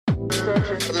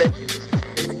House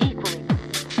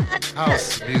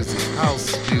music,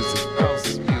 house music,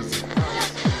 house music.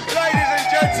 Ladies and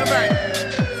gentlemen,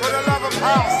 for the love of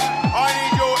house, I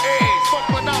need your ears. Funk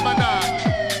phenomena,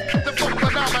 the funk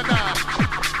phenomena.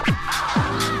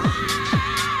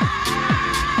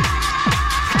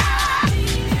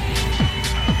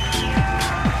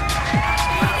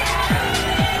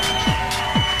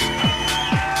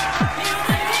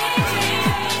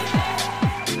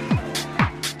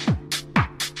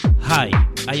 Hi,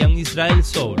 I am Israel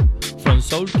Soul from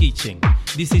Soul Kitchen.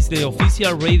 This is the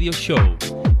official radio show.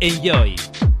 Enjoy!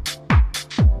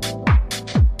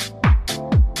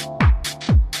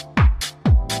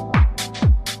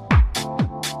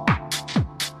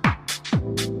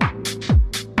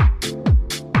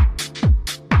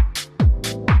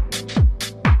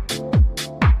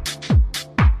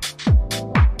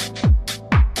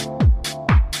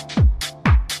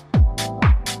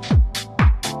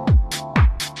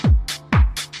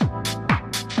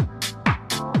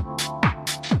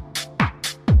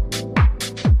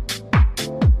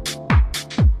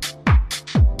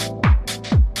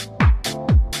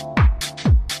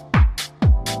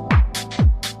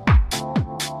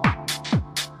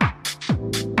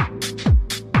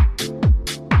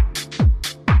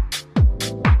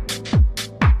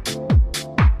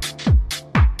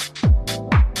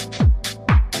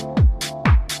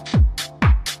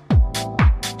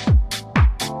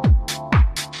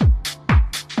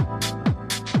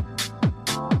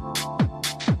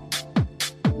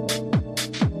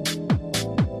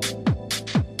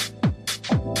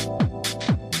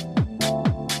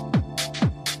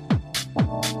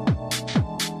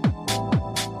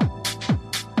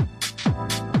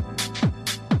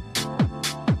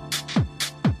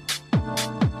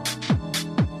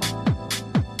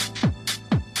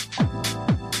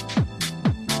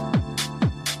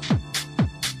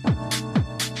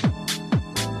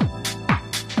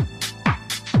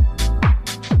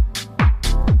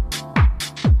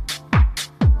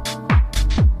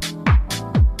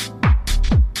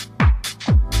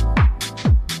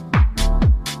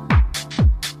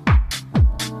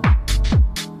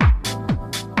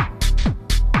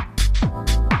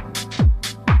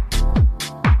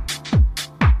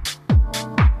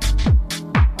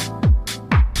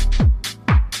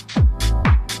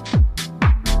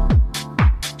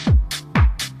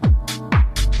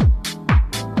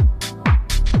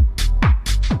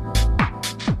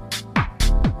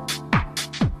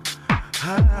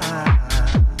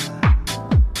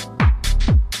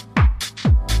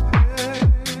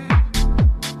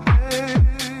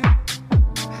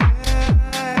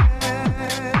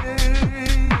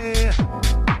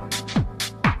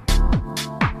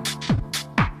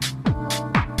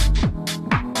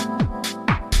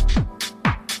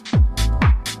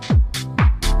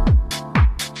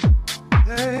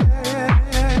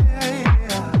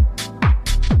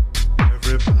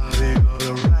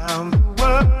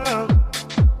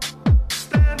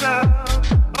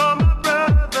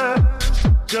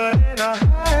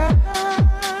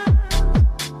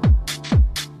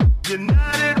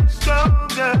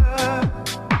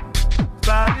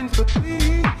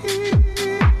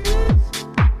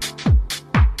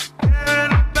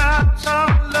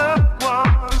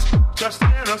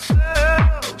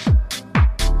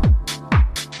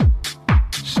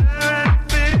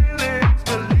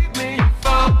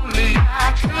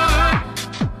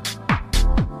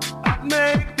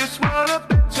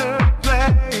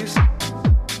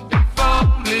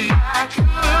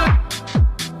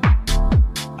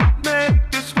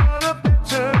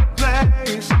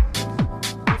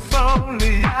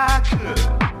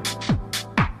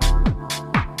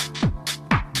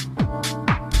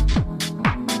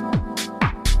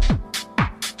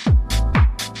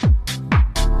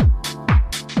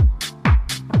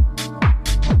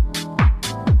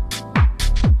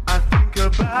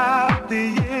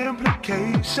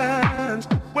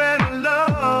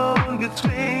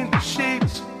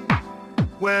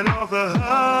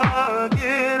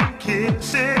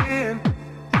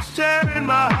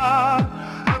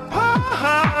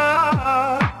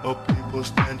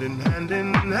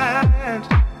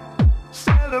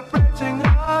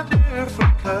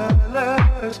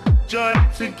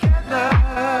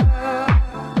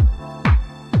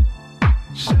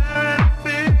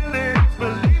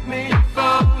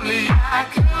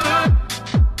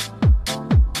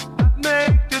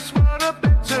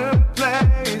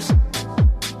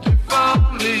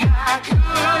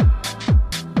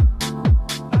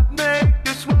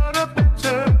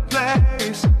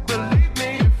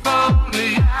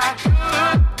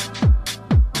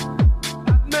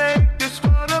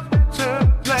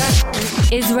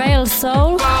 Israel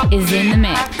Soul is in the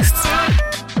mix.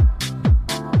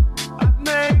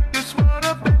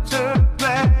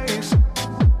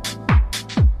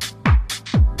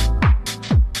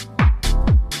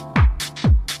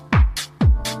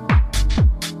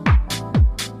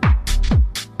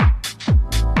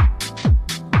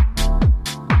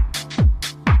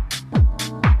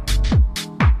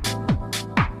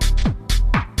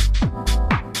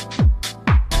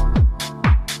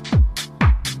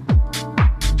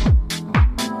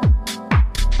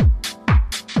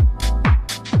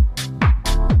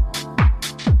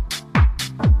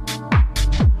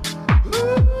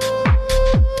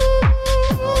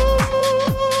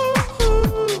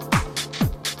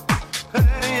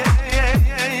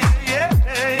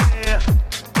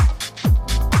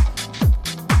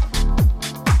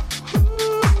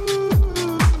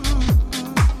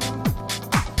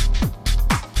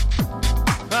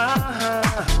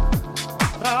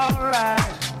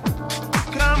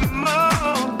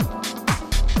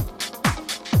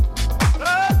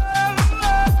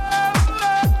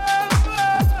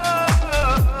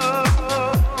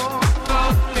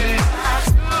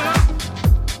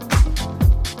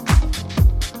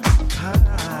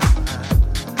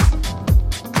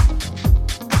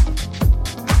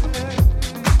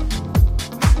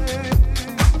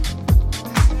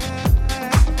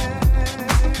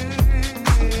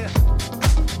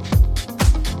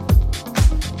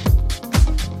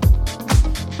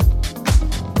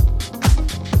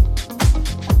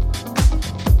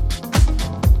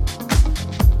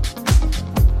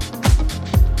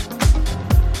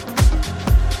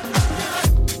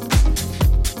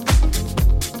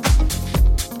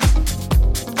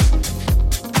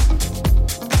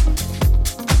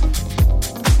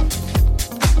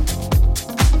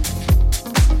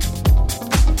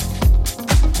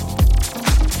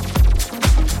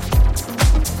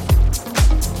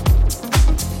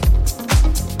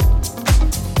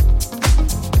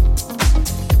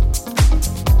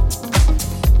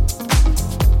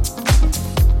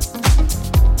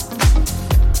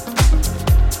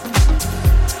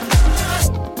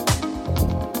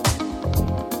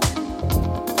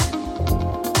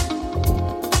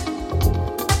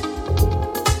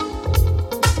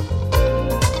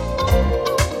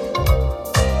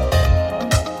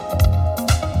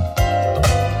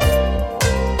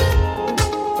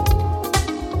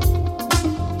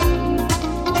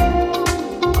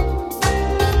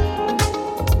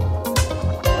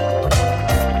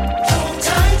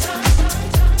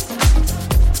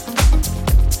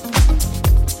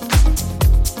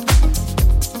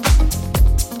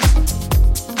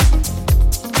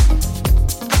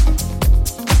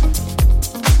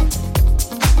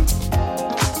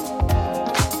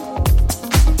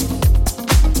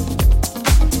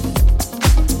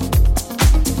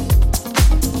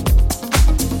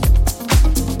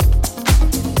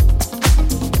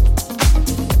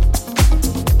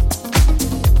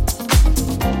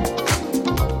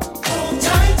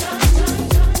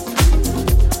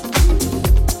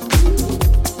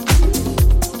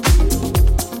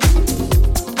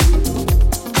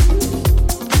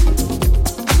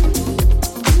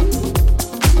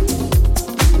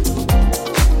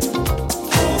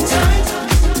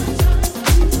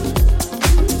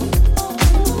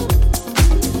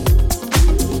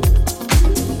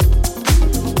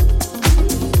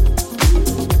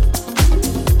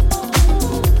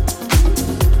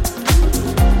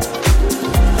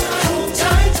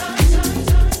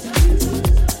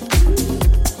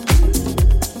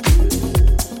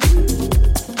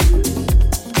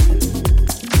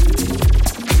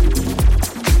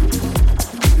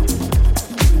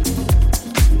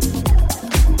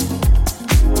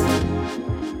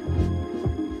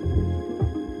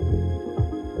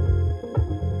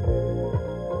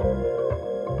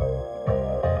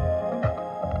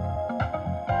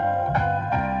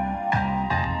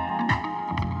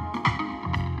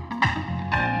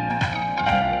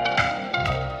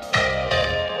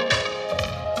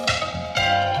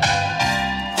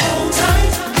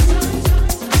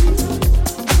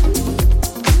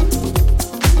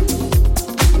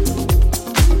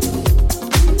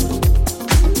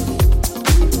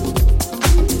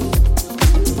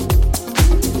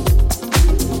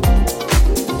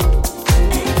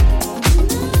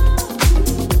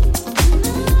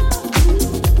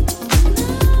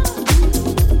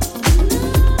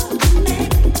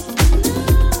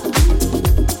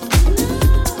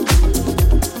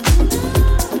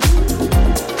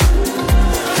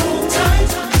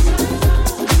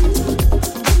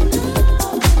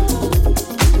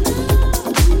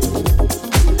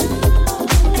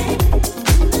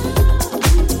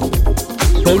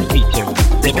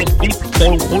 is deep,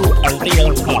 soulful, and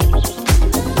real house.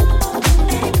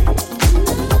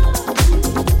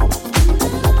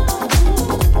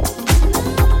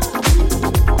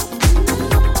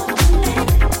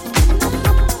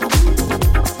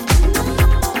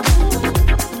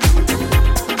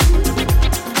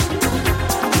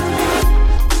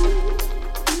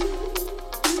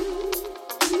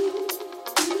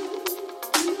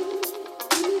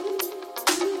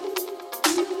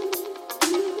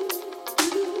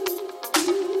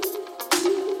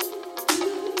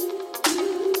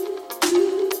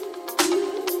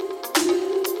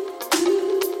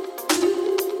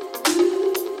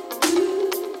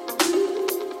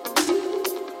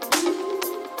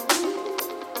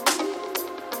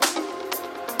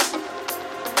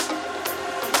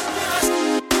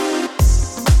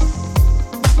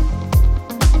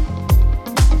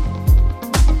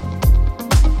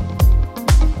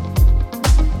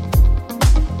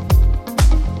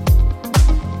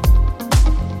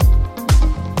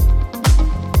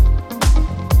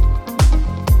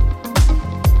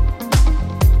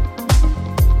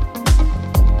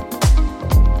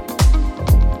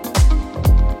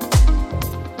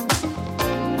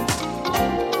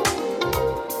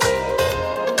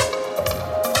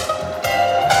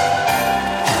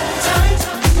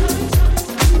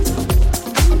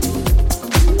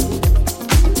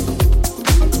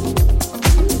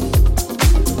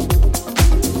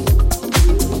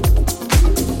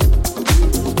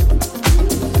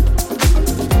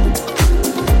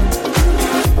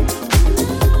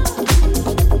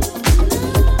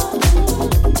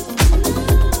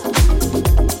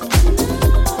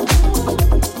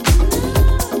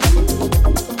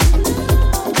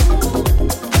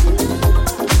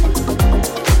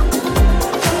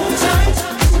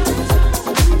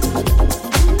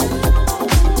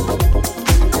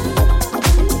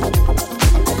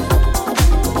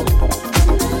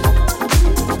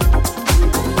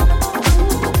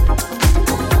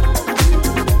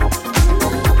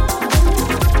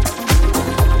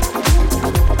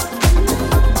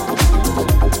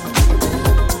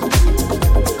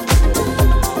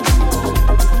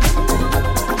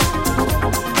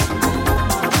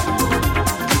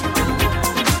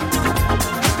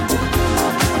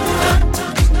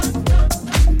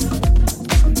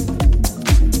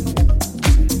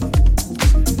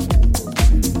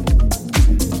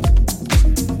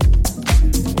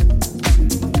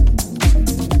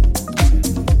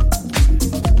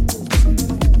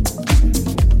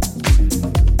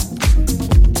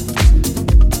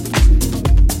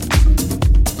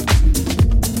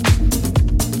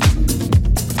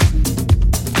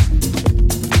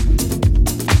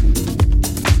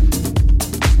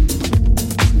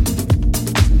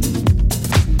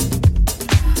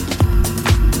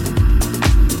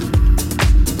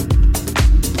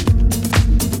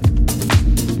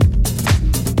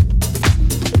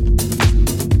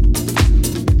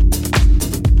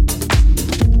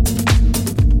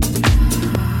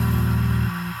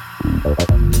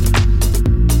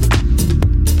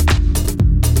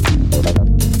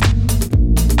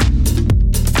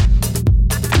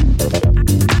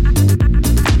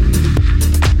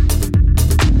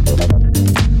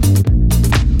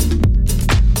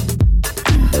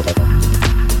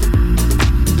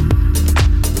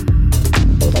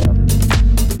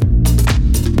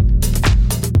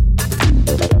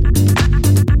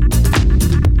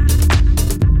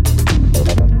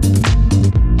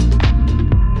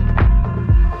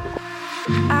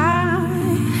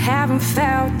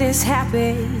 this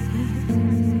happy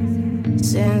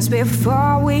since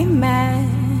before we met.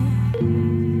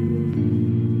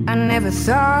 I never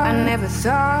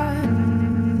thought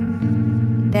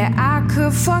that I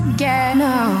could forget.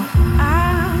 No,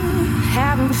 I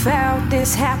haven't felt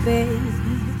this happy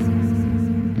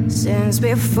since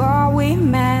before we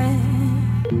met.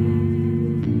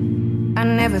 I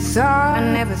never thought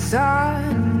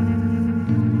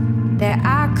that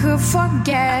I could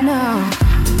forget. No.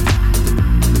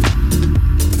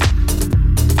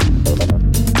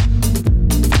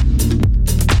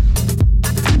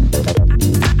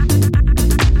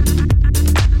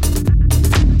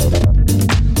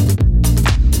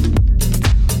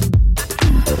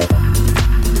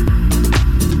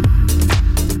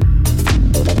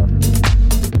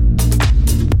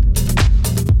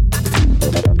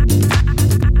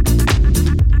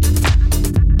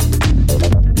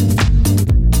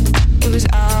 It was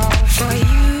all for you.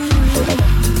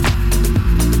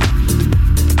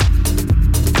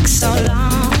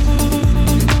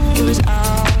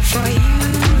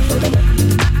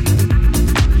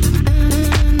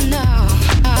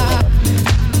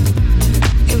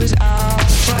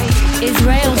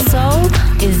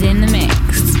 is in the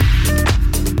mix.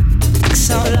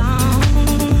 So long,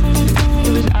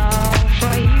 it was all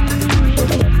for you.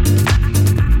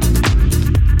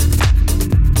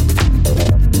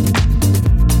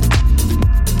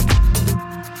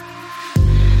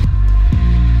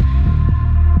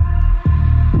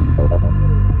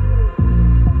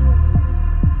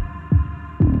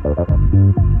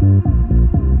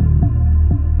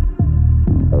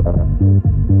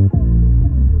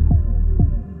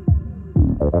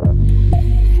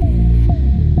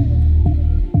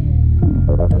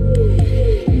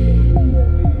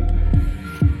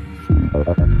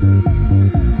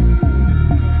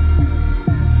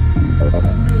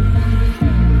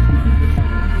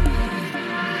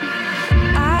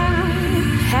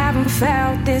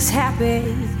 Happy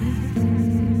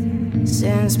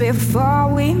since before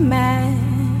we met.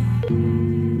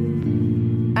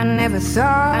 I never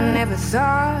thought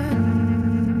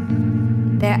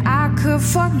that I could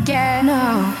forget.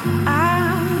 No, I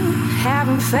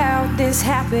haven't felt this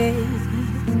happy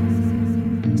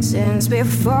since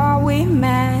before we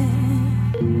met.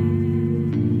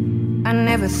 I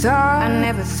never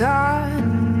thought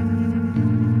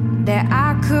that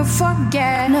I could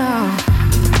forget. No.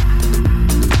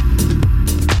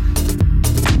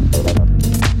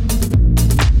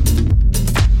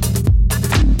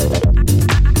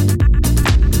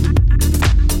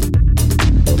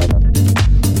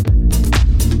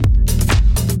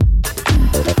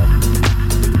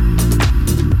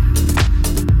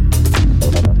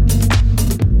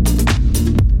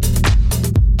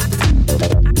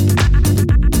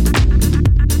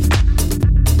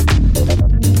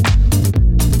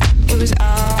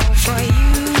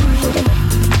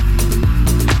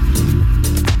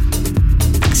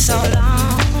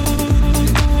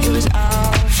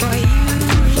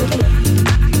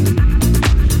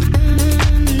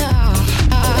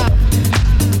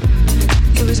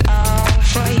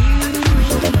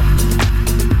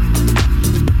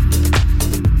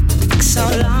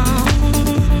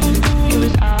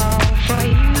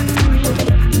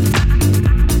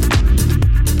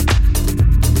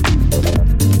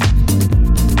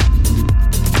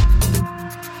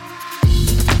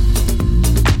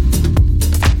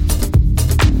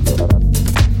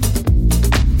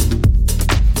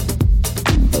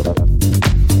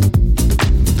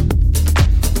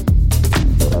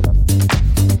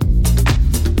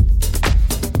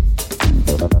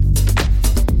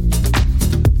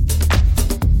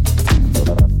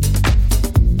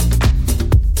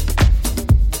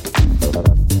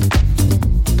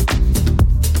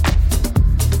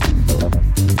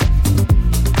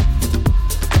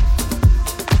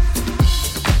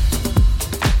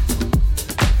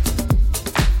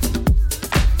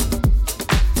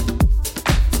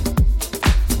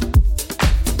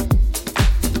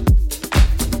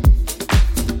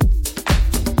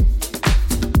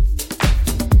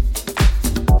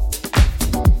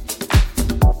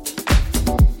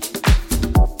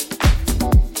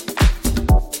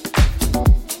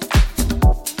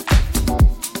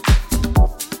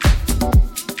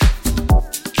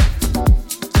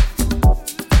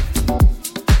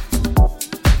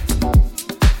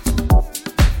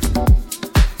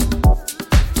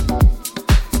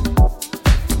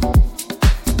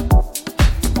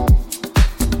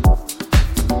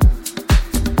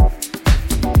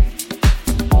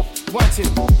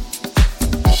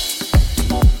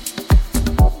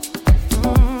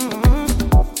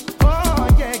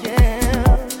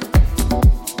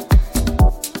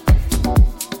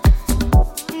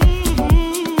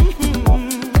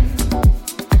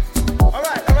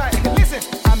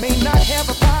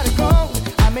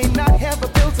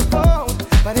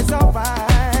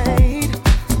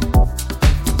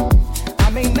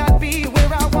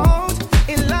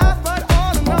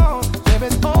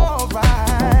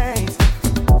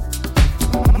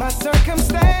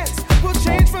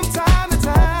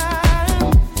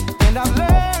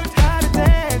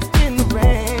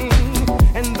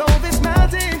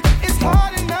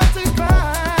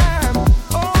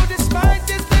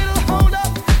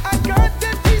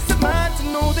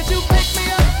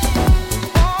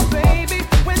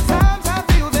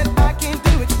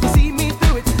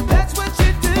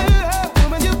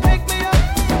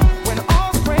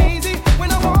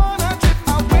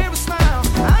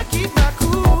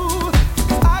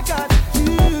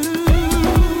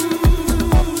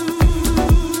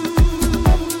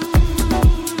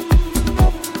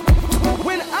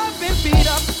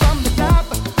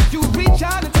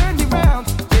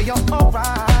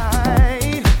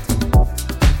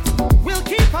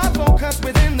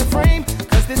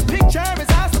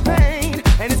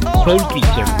 Soul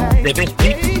Kitchen, the best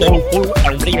deep, soulful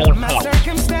and real My house.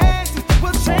 circumstances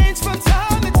will change from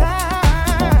time to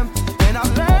time, and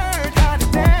I've learned how to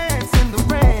dance in the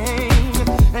rain.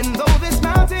 And though this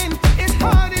mountain is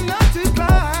hard enough to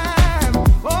climb,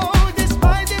 oh,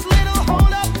 despite this little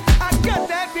hold up, I got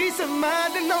that peace of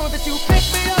mind to know that you pick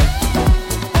me up.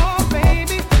 Oh,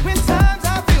 baby, when times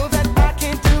I feel that I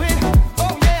can't do it,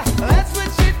 oh yeah, that's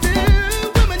what you do.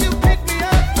 Woman, you pick me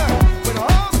up. When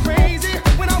all's crazy,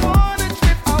 when I wanna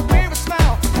trip, I'll wear a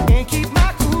smile and keep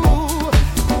my cool.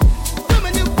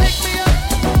 Woman, you pick me up.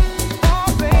 Oh,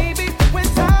 baby, when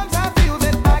times I feel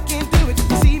that I can't do it,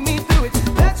 you see me through it.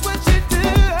 That's what you do.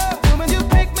 Woman, you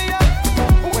pick me up.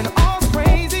 When all's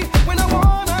crazy, when I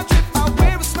wanna trip, I'll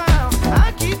wear a smile.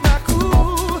 I keep my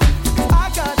cool. 'Cause I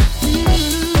got you.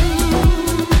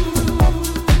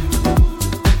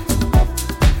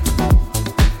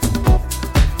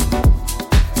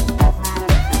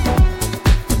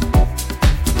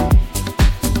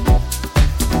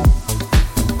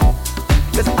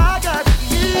 Cause I got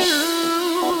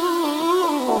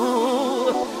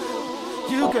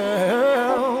you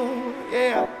girl,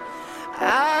 yeah.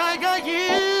 I got you,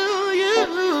 you.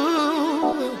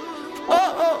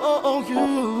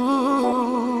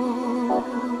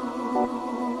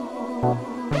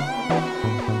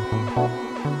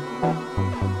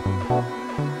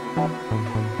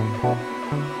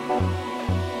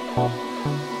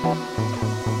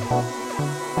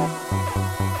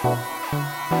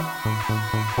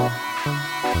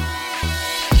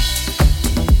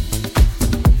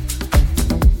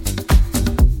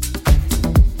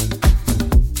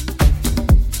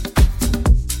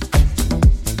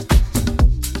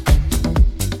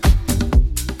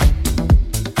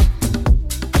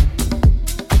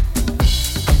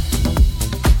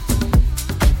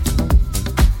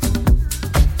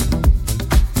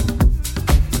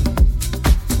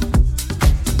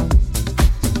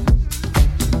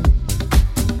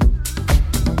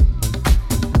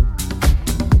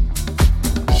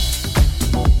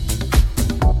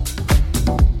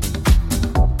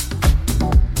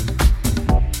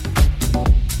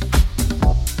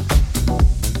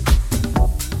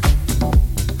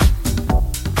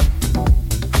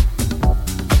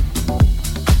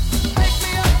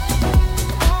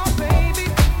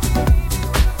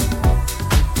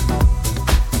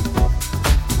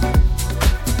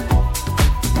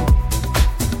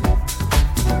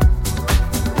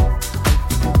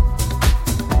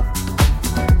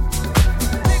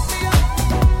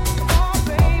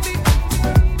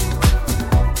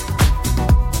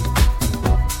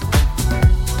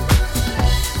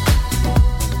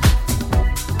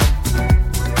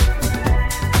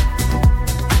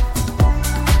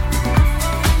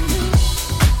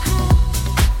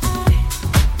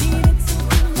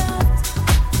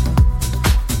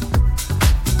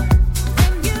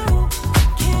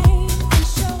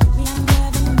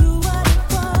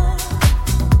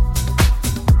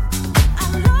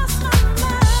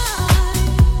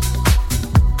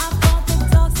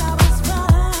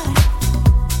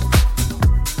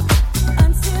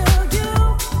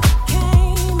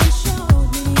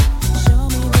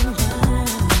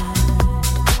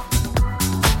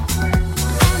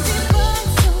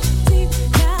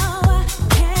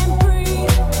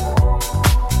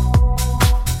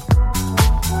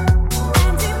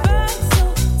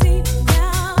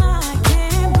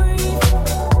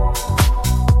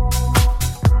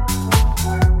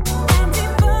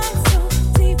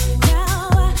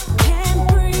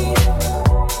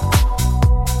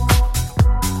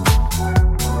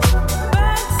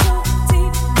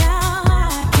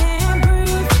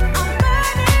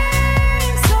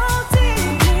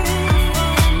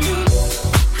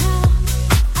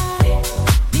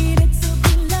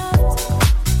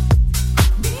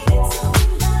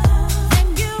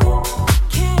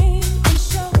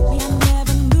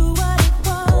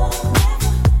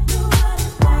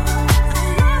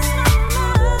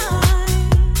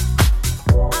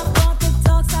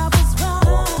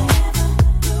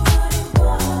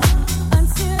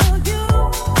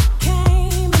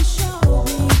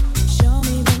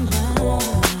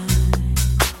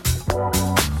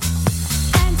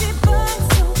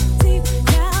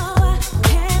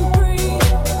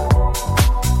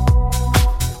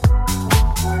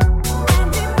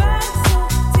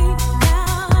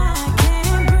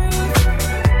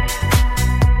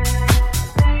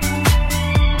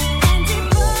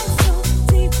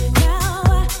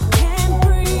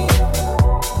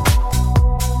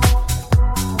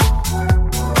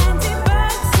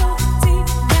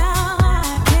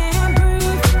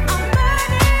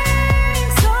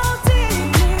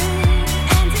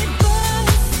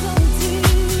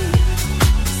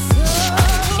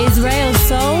 Israel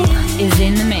Soul is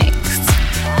in the mix.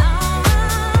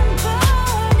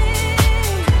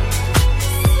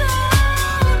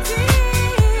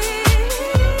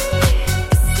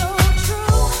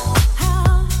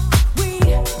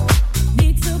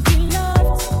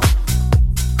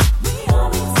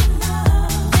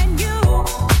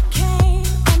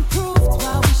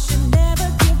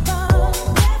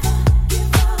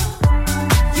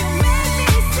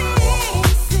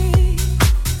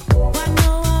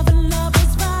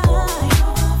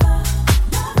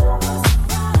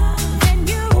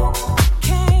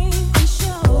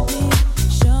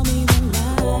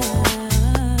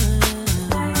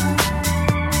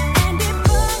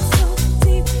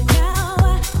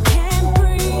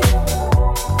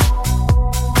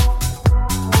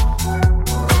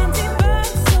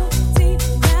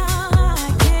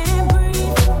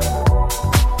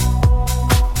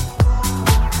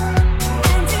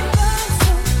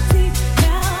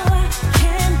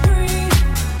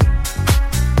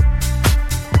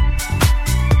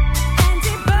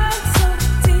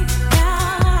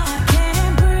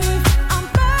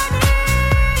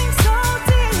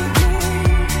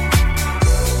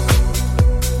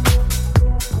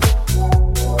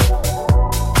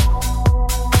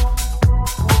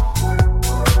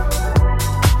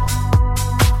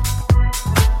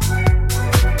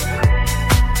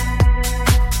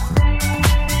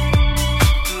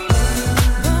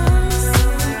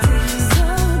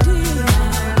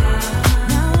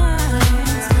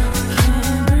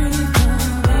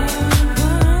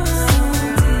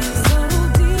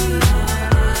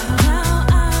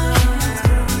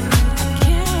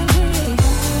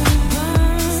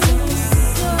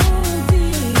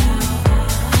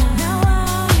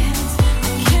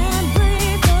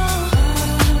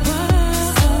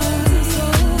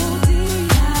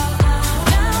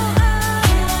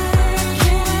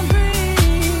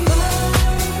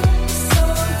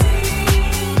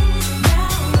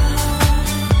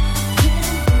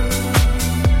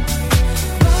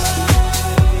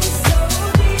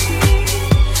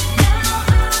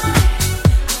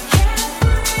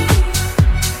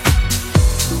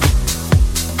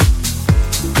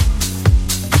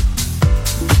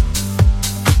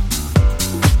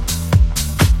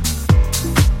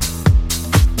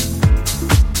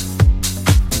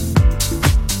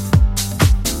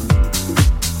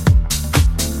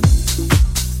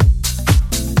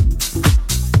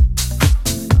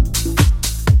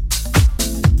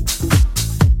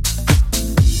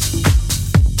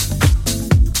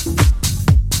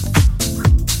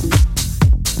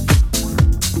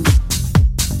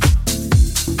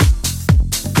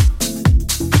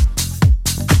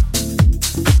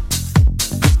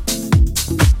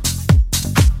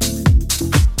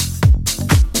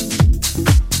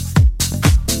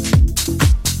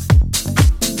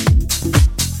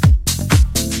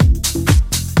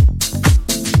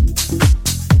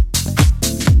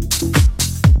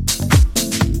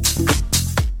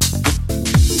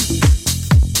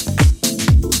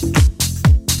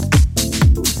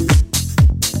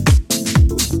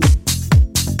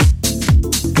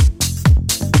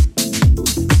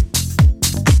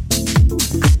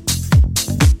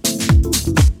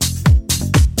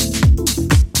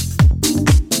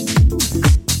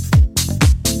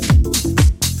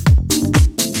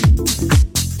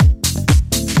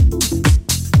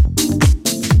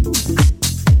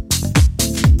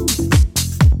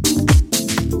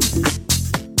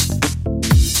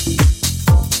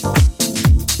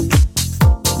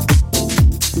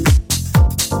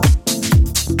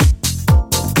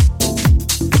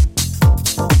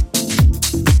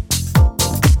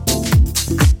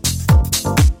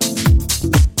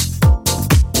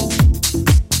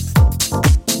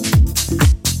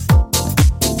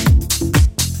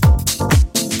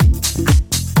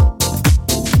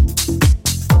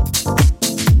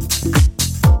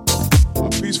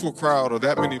 crowd or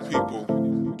that many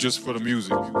people just for the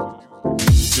music.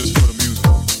 Just for the music.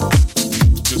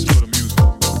 Just for the music.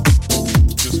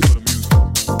 Just for the music.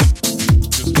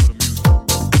 Just for the music. Just for the music.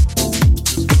 Just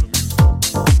for the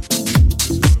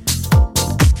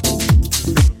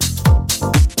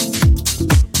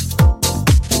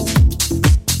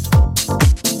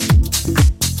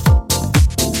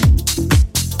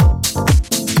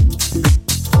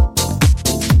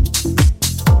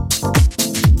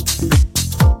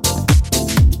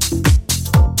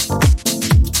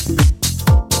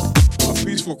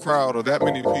crowd or that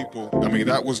many people, I mean,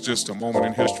 that was just a moment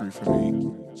in history for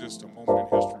me. Just a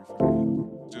moment in history for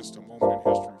me. Just a moment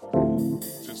in history for me.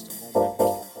 Just a moment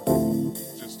in history for me.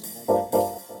 Just a moment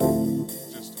in history for me.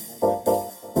 Just a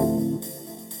moment in history for me.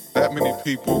 That many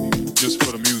people just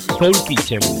for the music. Soul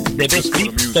Kitchen, the best Just for the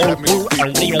deep music. That many soulful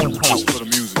and people real house. just for the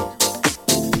music.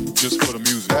 Just for the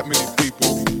music. That many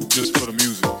people just for the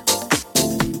music.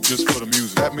 Just for the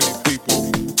music. That many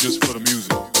people just for the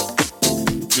music.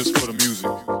 Just for the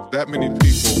music. That many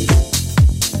people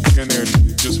in there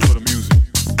just for the music.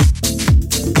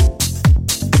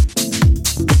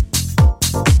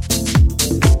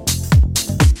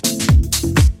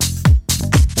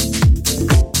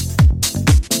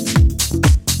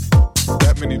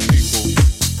 That many people.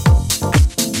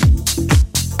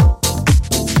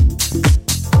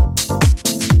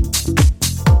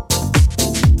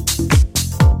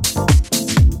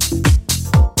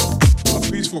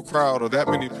 A peaceful crowd of that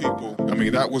many people. I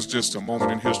mean, that was just a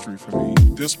moment in history for me.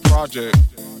 This project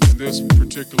and this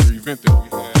particular event that we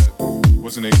had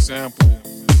was an example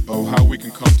of how we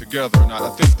can come together. And I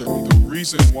think the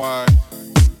reason why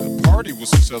the party was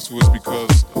successful is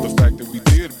because of the fact that we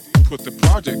did put the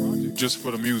project just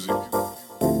for the music.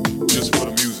 Just for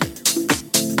the music.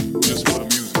 Just for the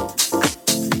music.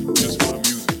 Just for the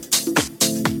music.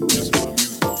 Just for the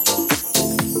music.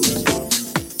 Just for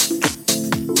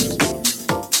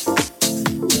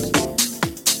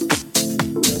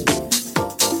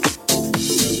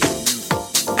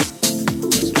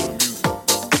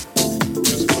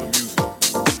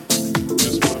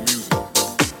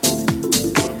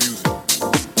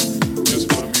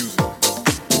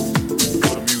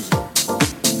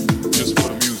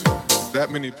the music.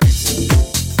 That many people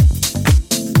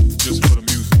just for the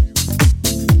music.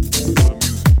 For the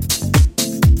music.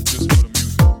 Just for the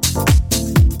music.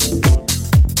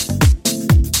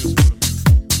 Just for the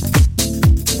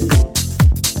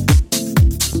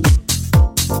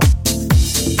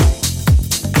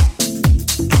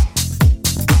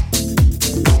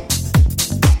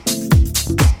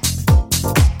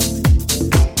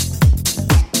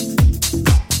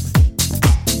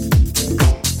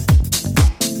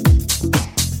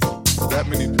that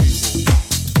many people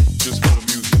just for the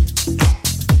music.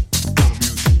 For the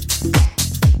music.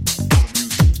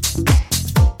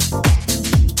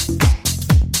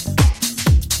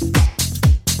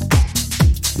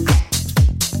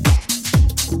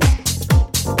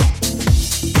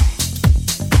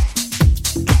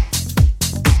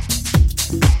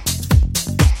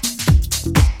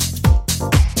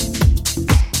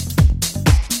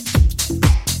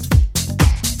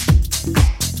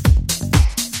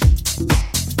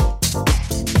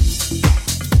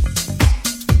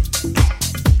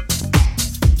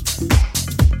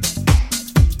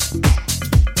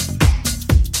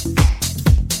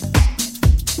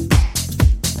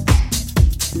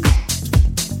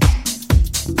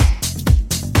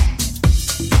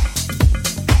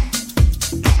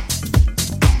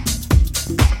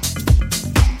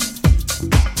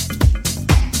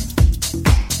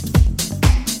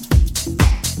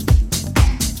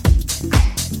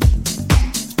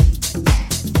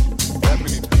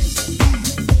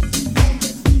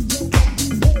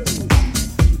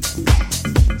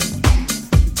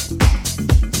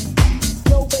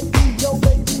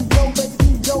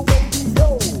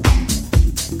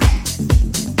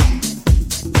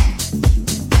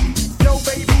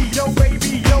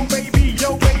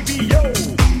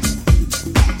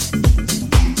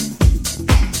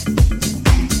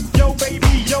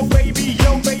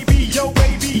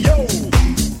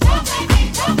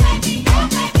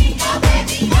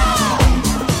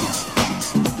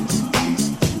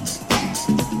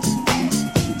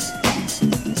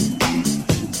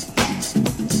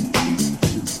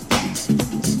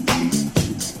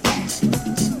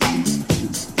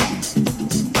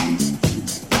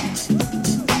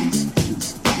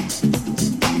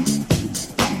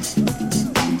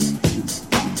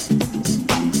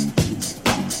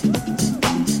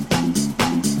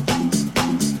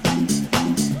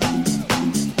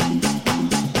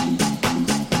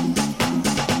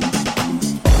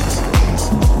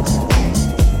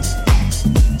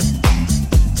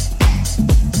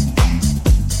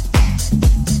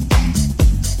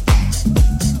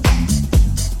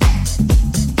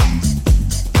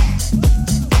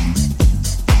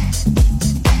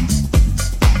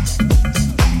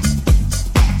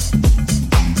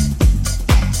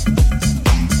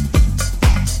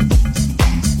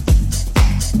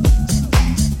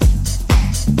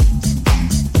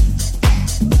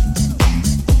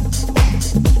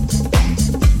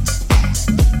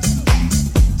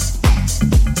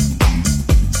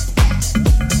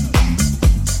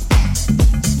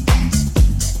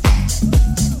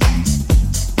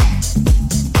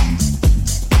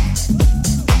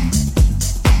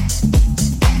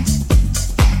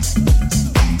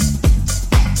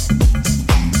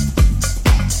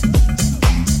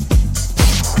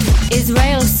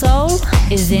 Soul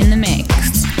is in the mix.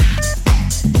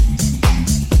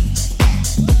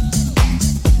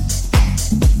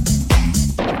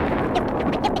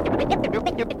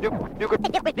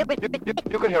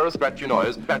 You can hear a scratchy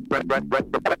noise.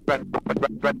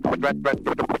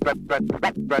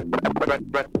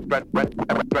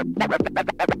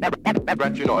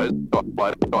 Scratchy noise.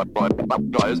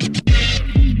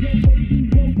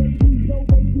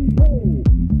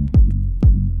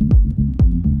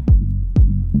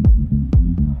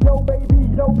 Yo baby,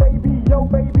 yo baby, yo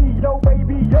baby, yo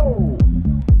baby, yo.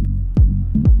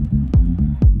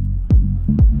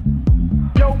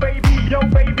 Yo baby, yo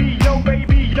baby, yo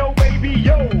baby, yo baby,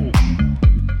 yo.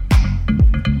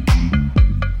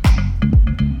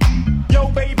 Yo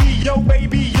baby, yo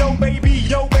baby, yo baby,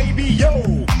 yo baby, yo.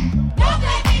 Yo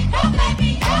baby, yo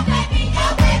baby, yo baby, yo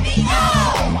baby,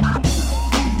 yo.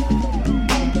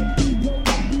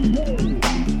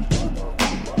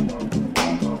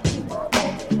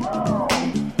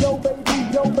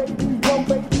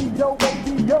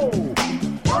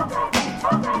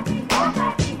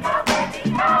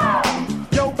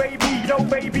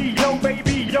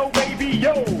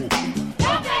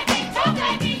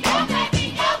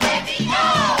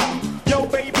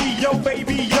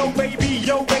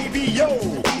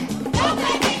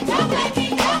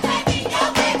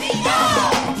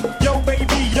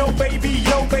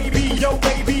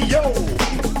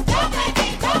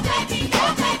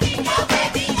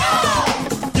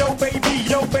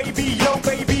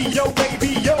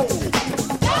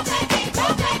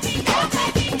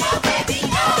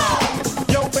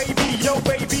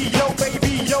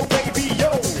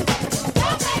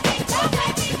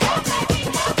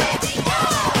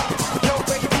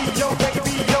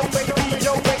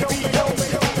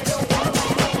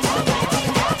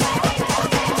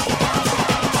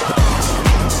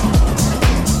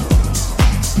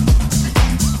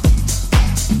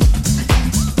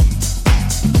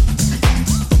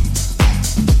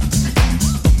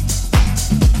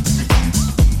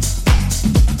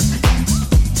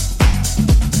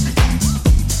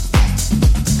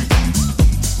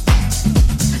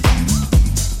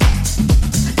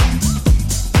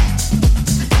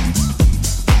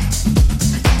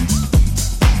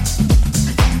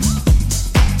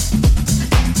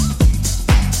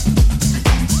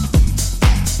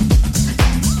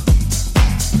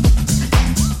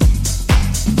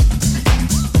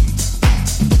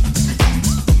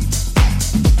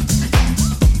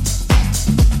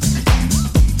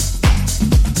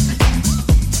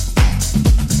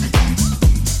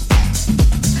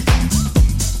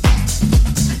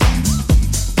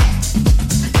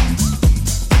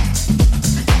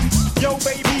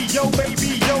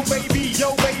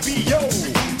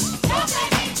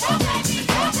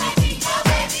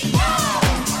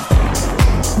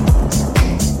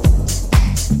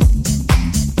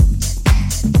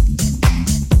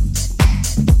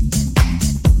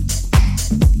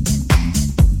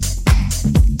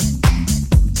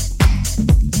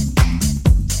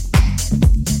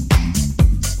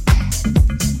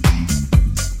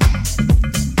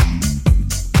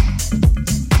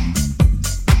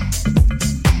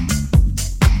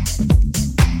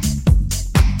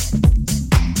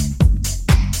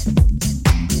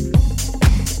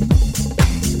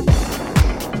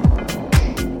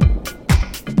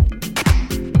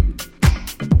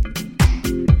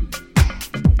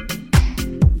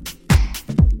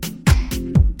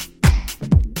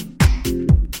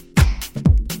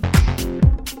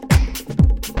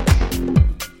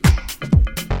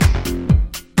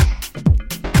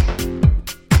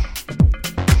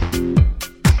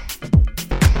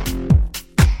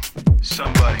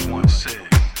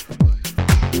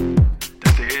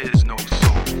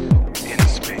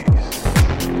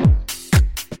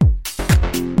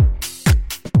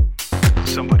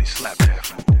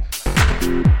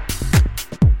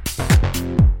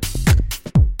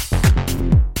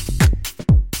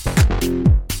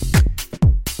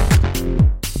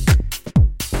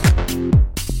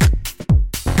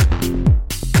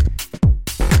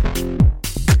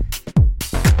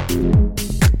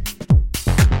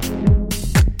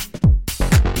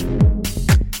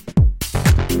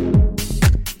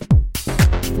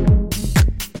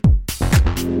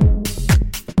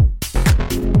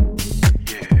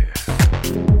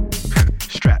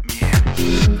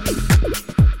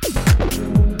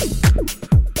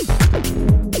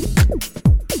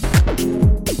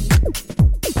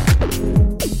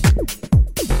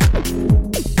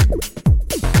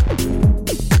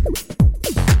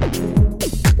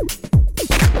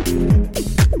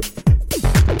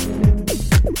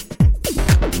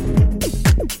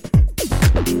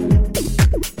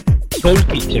 Soul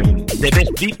Kitchen, the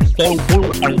best deep,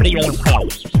 soulful, and real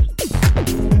house.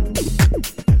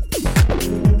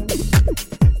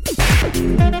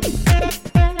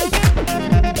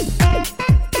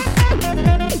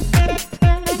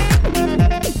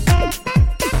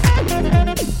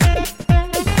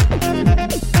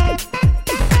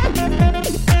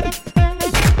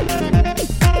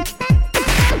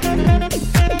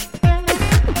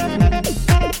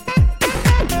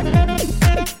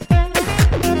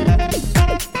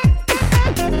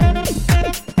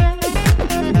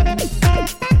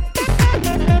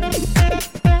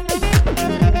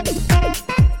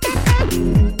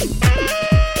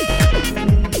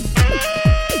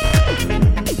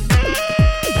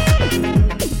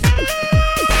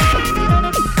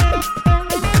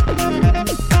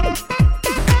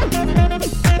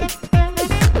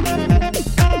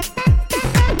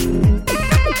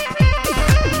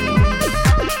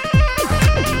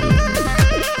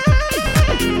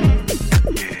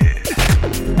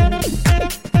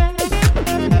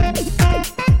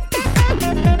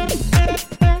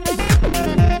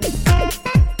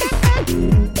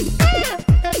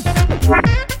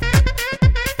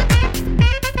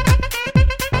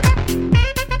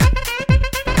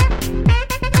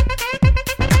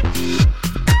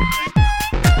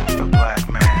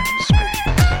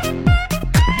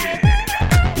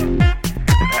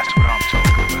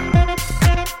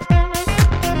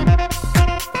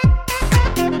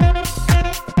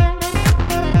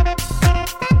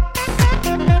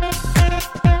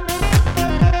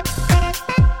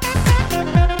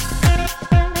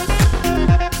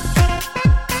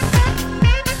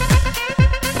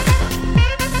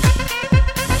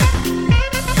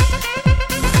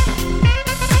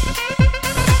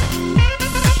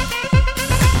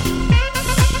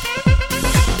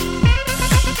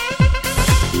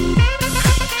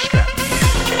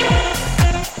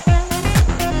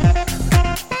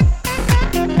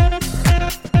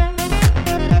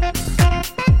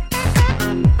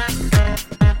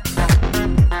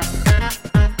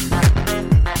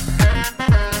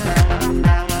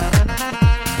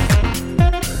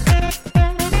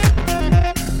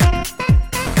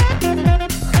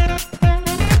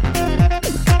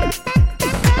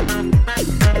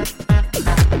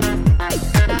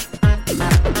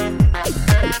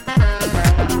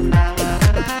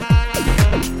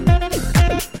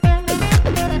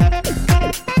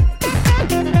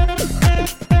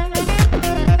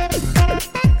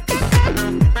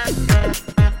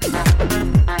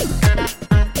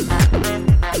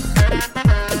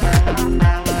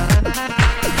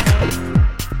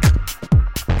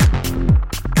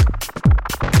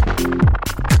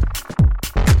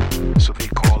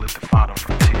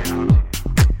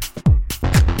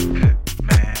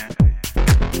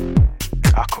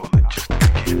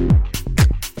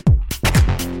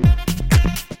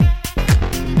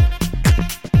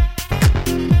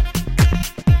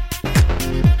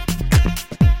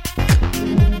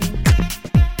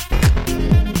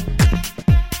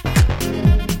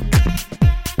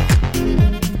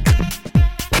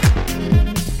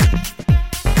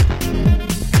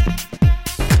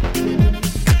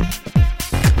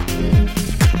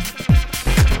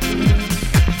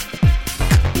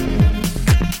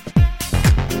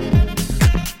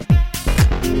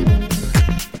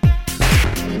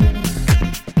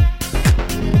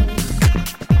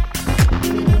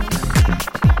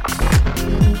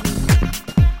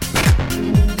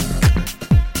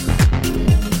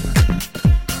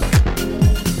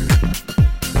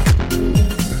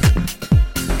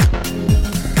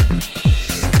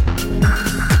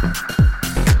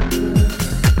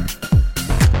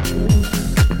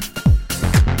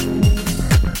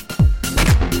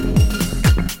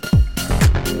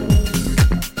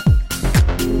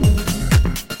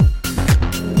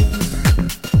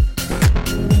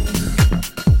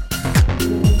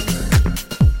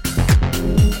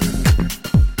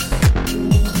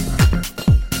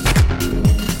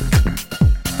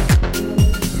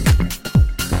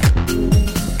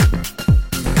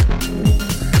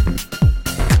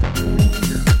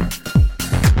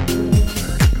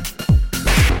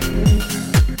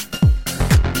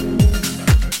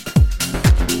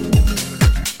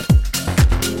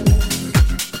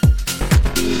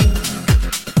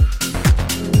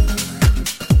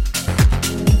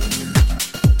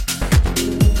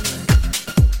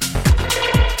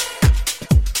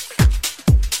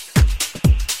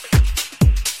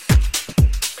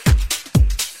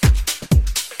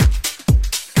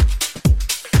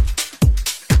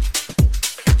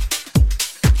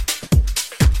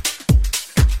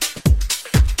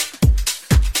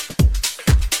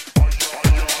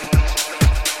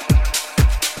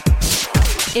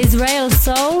 Israel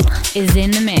Soul is in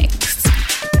the mix.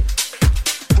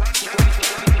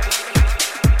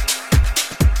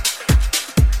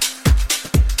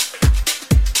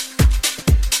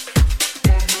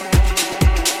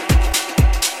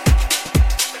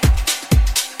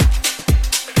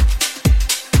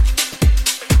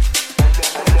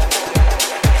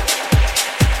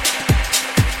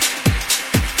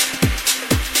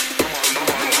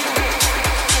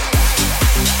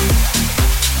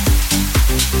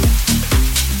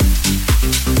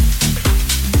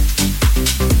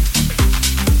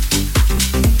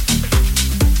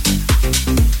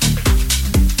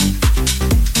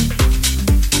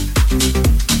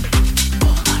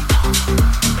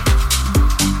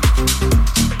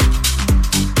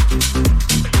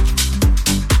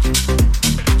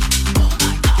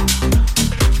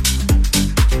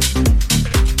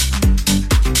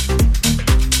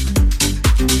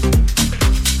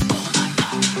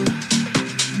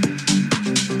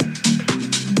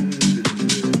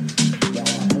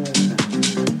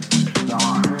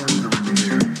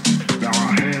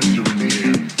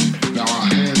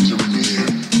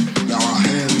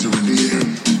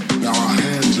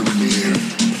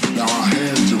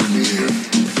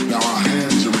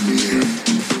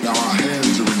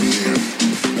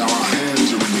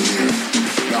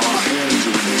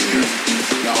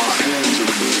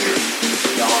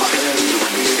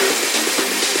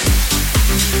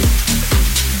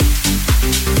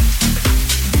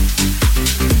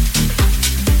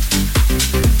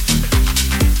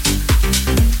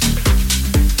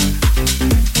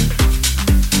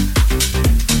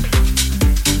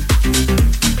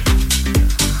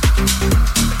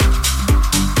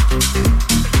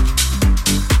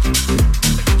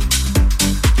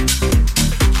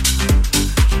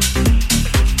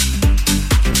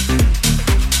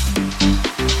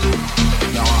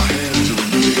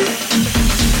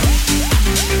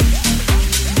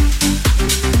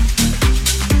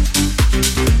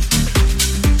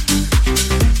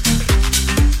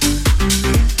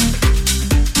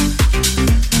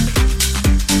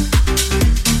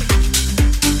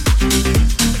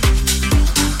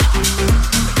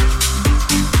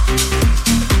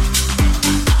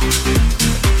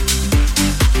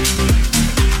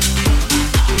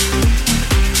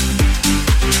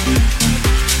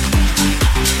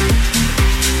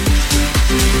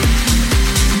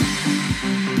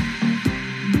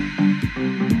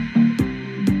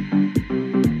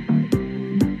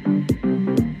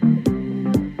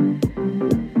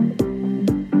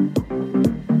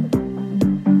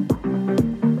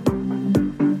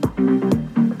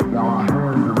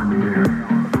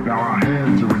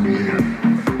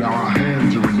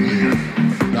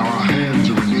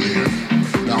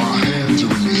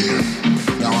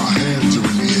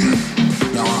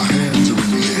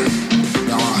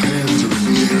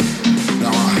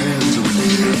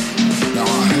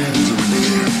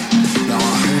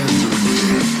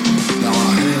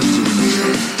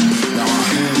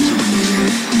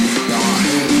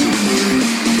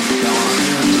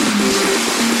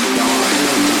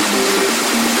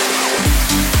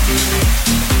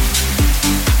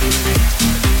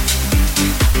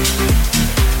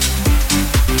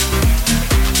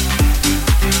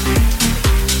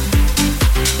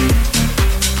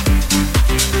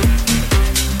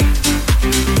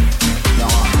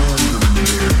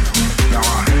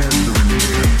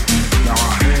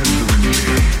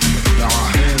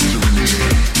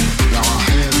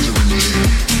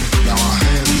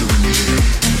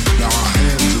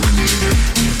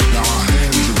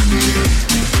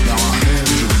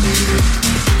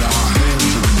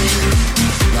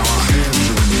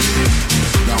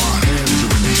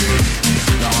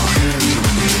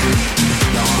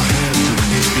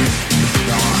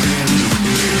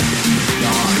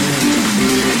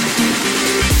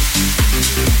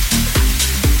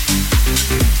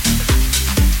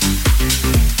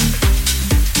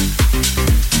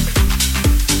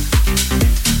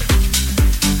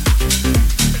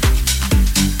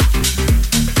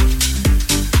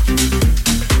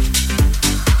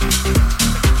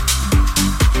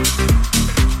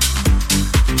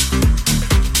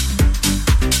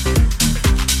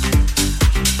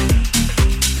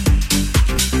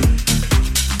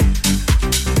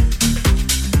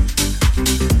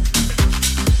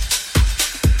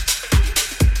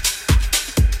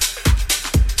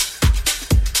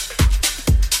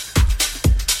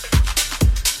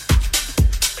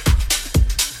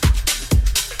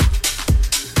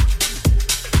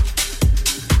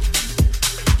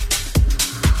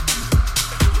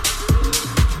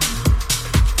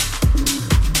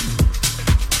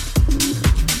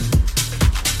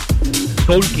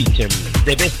 Soul Kitchen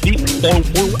the best deep,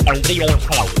 soulful, and real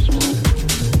house.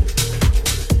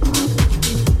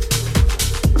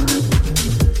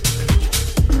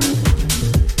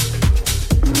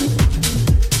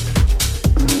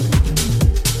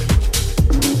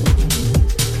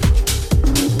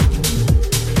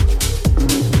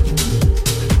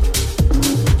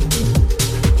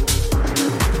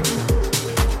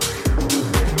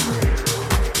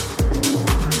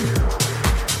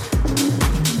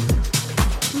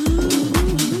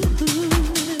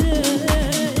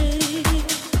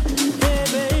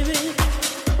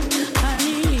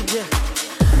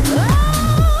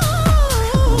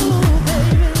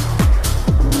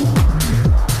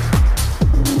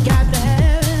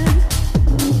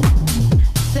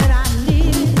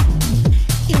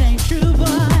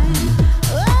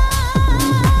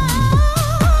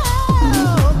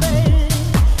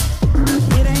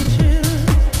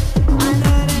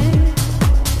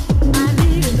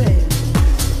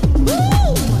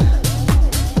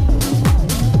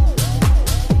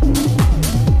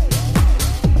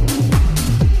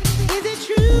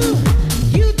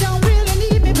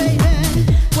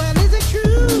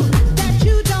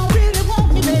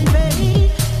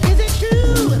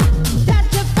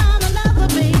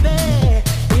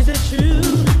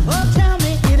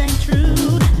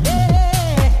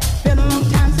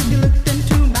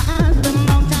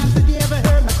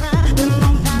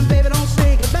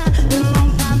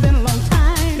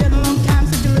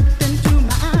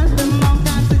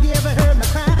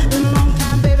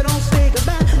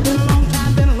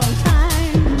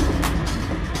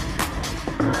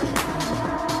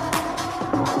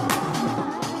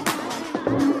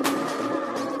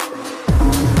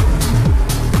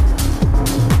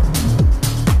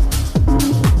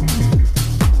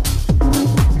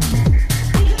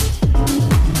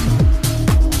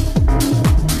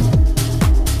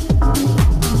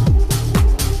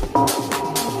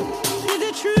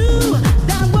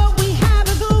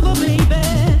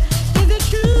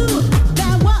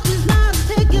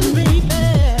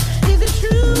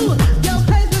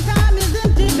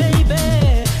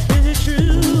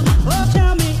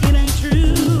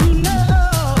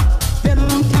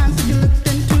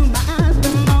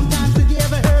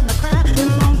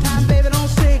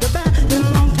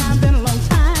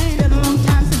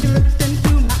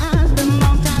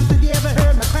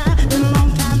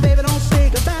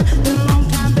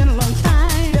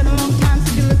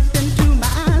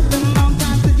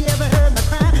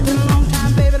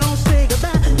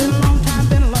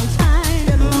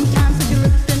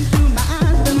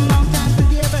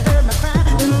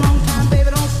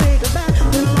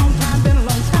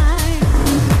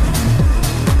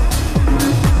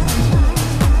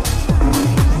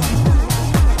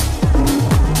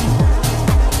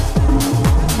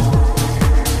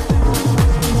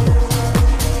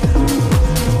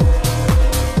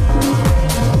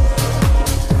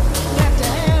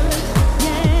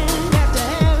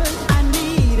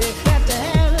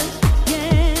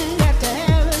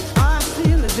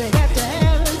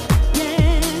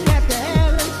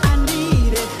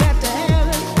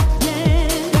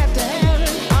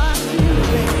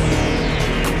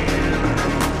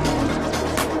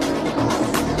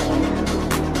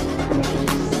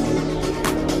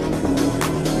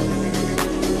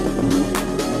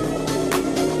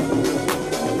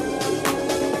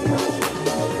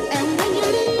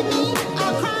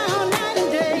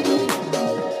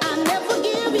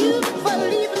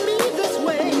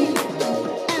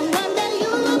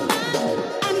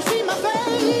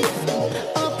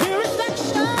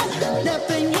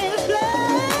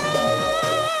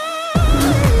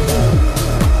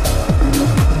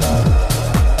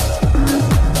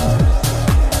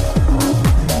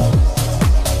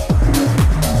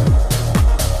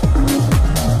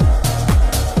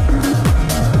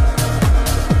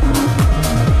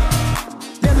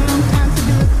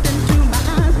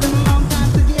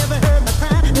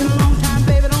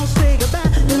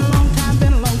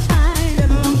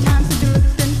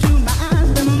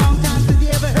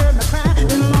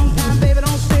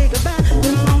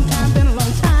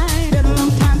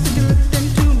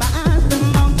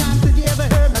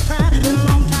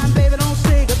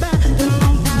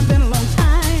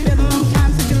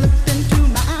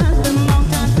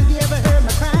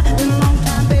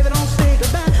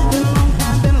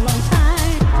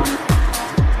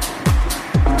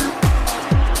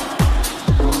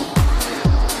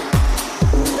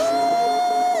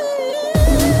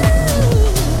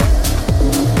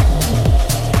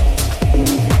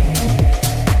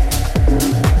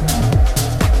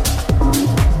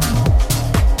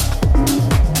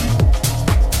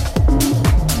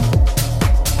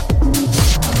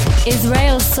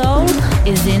 Soul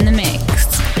is in the mix.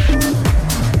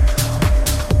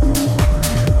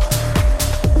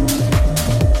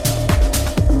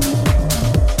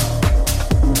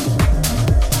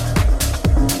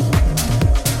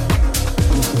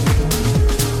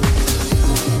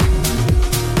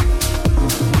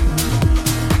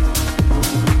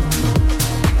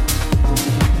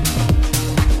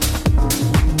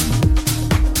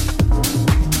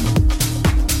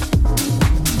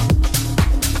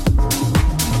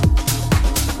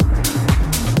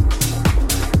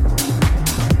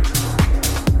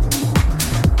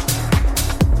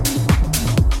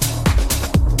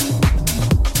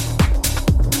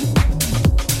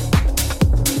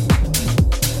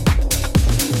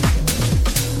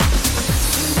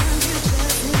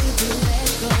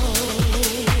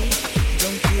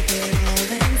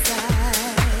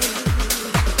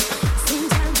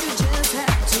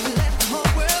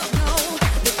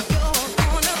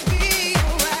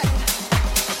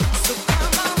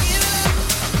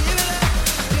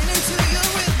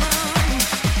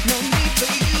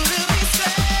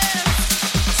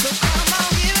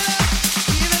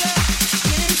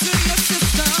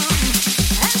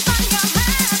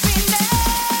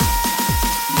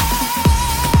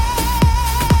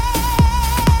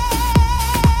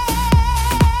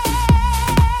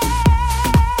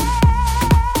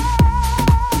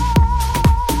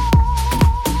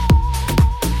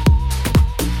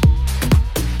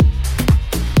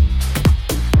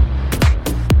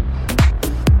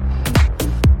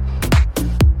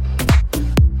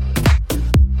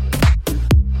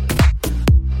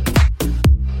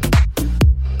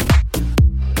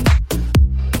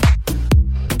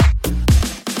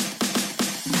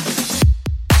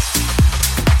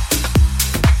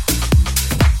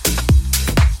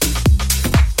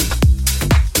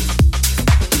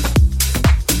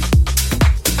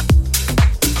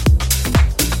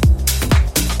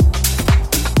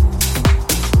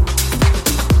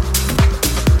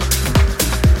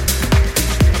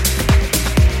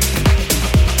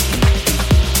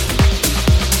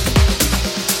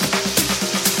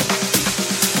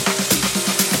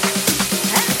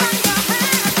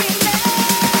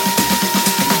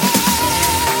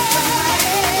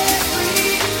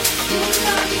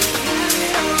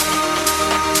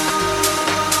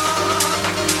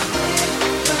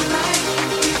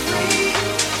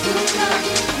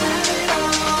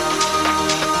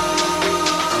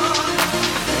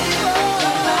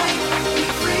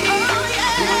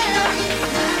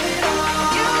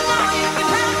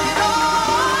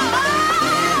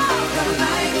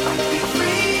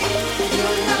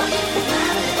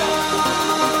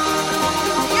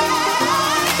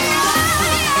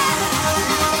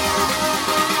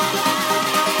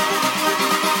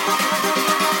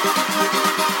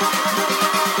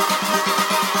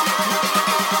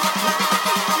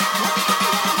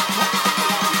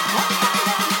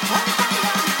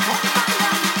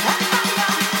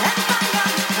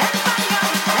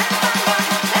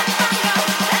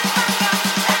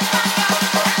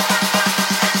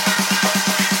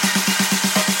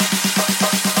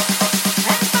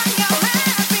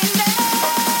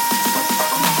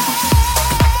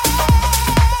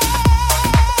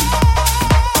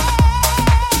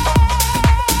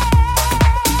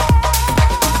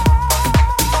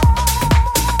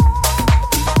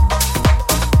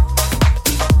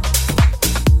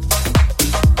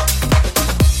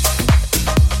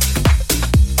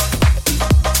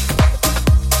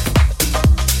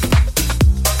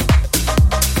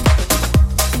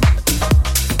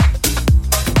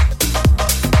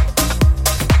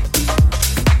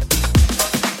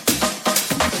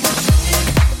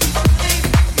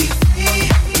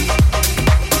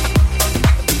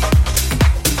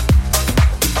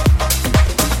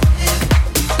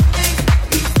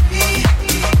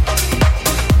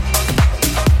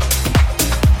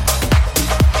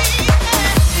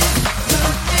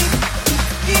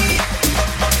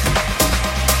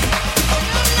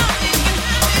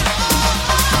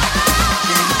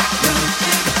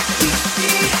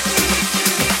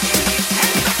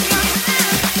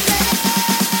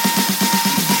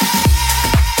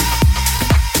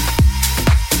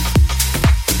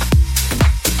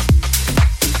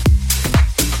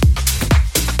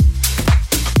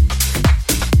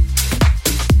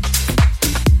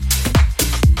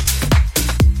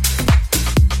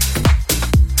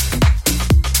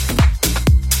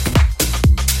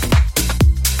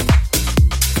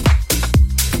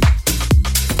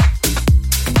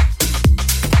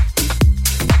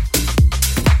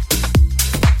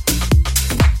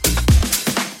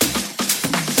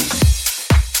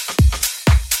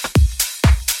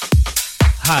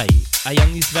 Hi, I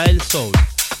am Israel Soul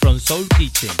from Soul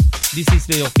Kitchen. This is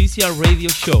the official radio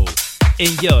show.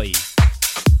 Enjoy!